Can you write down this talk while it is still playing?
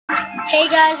Hey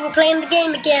guys, we're playing the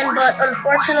game again, but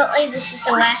unfortunately this is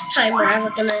the last time we're ever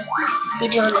gonna be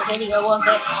doing a video of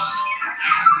it.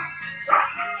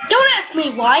 Don't ask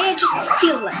me why, I just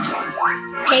feel like it.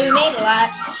 Okay, we made a lot.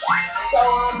 So,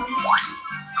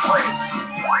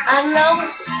 I don't know.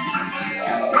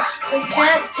 We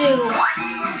can't do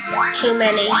too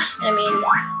many. I mean,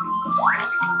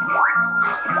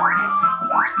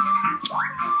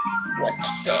 what to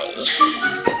say?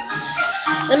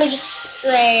 Let me just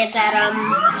say that,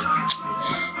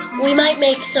 we might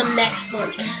make some next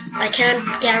month. I can't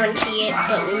guarantee it,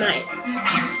 but we might.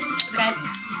 Okay?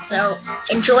 So,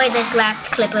 enjoy this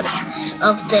last clip of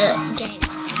the game.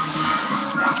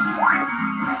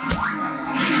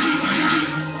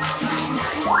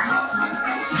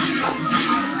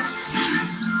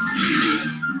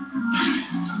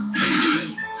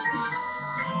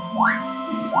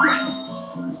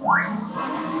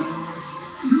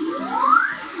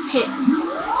 Hit.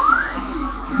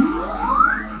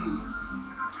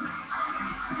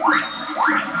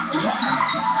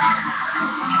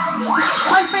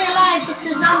 Run for your lives, it's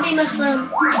a zombie mushroom.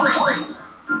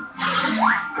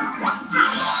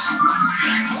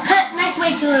 Nice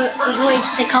way to avoid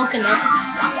the coconut.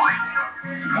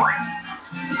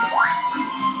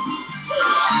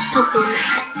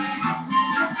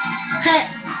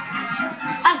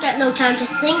 I've got no time to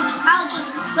think. I'll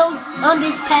just go on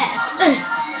this path.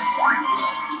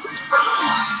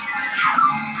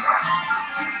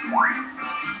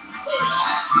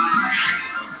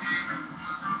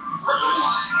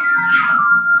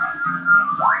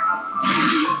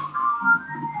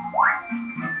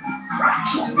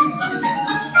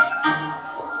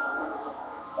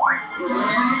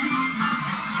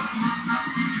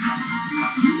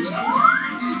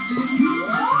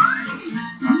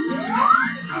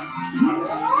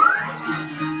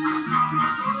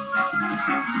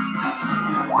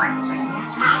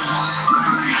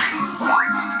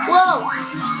 Whoa!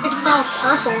 It's all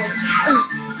purple.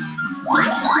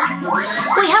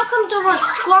 Wait, how come there were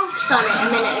squonks on it a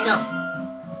minute ago?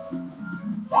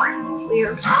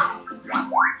 Weird.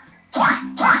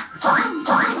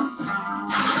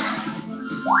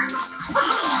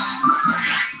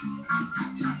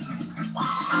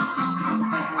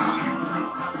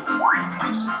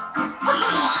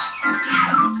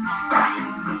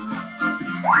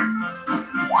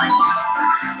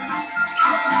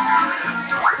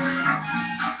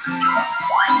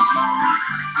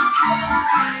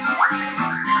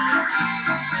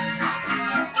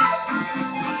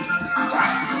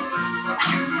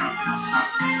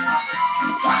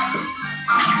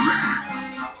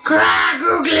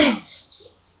 Googling.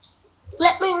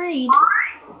 Let me read.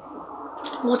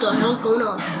 What the hell's going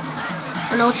on?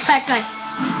 Oh no, it's a fat guy.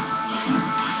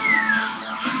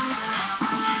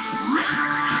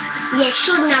 You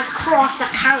shouldn't have crossed the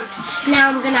count. Now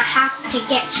I'm gonna have to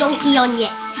get chunky on you.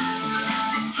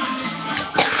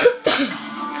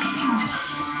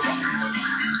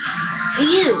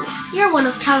 You're one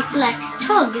of Count Black's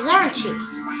tugs, aren't you?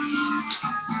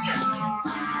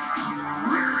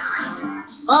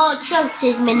 Oh, Chunks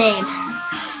is my name.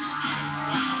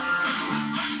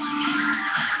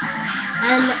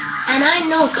 And I'm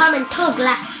no common tug,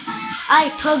 lass. I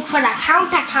tug for the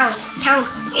count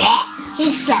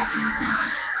himself.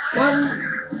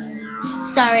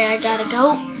 Sorry, I gotta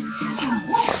go.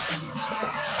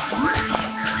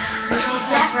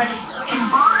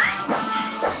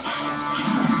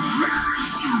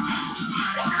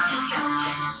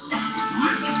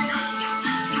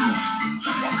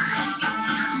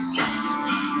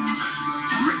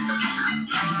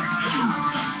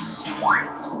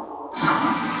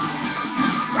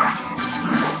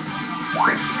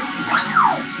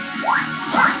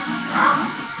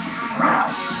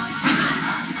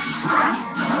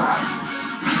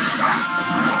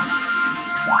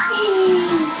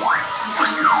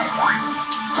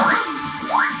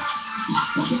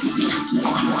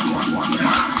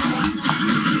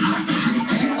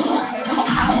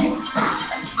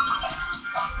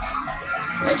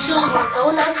 Actually, we're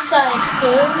going outside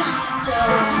soon, so...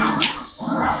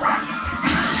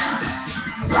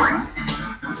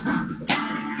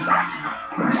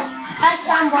 Hi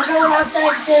Sam, we're going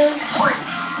outside soon.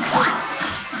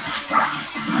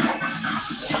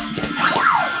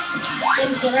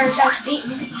 Didn't get ourselves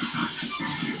beaten.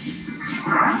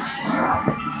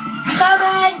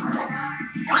 Coming!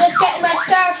 Just getting my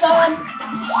scarf on.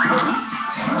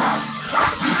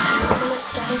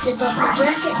 Let's go with the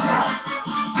jacket.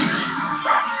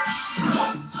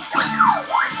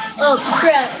 Oh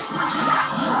crap.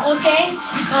 Okay,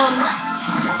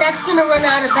 that's gonna run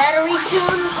out of battery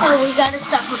soon, so we gotta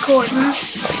stop recording.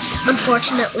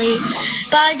 unfortunately.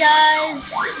 Bye, guys.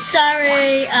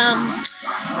 Sorry.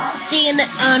 See you.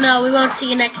 Oh no, we won't see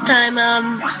you next time.